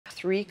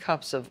3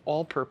 cups of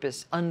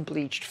all-purpose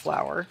unbleached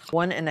flour,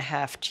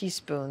 1½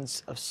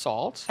 teaspoons of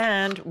salt,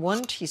 and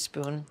 1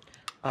 teaspoon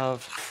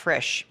of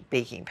fresh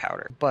baking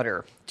powder.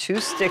 Butter, 2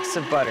 sticks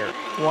of butter,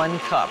 1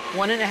 cup,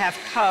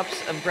 1½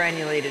 cups of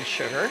granulated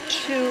sugar,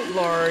 2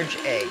 large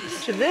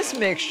eggs. To this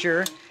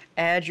mixture,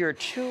 add your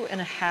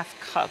 2½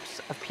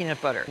 cups of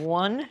peanut butter,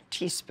 1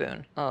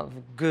 teaspoon of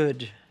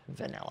good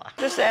vanilla.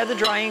 Just add the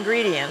dry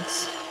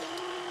ingredients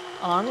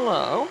on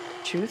low.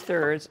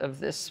 2/3 of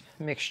this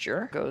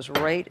mixture goes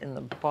right in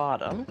the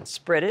bottom.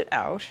 Spread it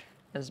out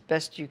as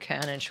best you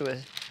can into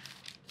an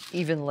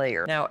even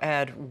layer. Now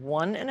add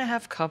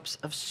 1½ cups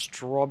of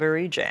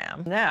strawberry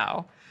jam.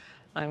 Now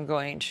I'm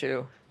going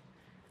to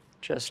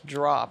just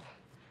drop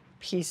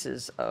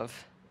pieces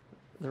of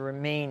the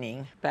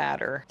remaining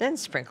batter, then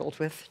sprinkled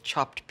with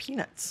chopped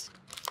peanuts,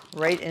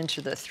 right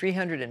into the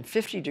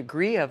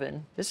 350-degree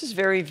oven. This is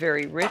very,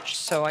 very rich,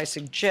 so I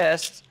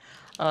suggest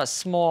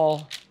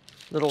small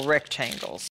little rectangles.